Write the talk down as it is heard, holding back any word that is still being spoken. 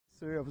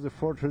history of the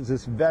fortress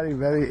is very,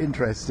 very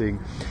interesting.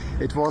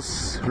 It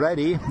was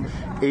ready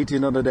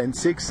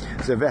 1806.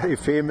 The very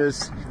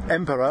famous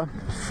emperor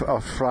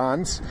of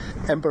France,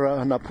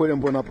 Emperor Napoleon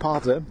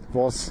Bonaparte,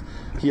 was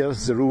here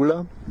the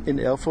ruler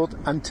in Erfurt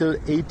until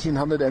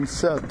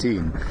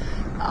 1813.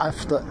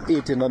 After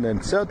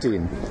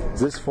 1813,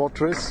 this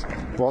fortress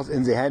was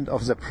in the hand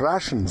of the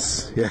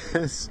Prussians.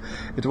 Yes,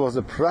 it was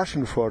a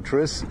Prussian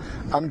fortress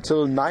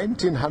until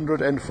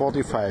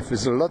 1945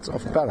 with lots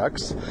of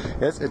barracks.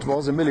 Yes, it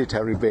was a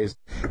military base.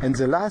 And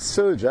the last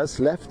soldiers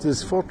left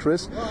this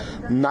fortress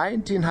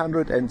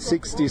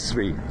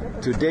 1963.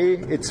 Today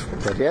it's for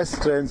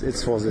pedestrians,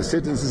 it's for the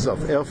citizens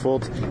of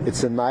Erfurt.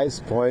 It's a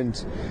nice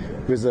point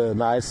with a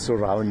nice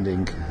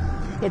surrounding.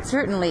 It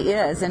certainly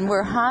is, and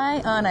we're high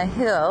on a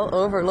hill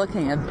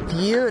overlooking a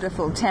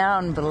beautiful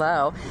town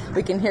below.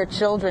 We can hear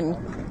children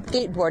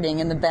skateboarding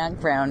in the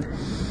background.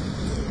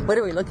 What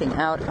are we looking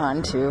out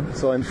onto?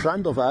 So in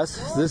front of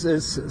us, this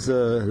is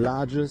the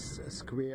largest square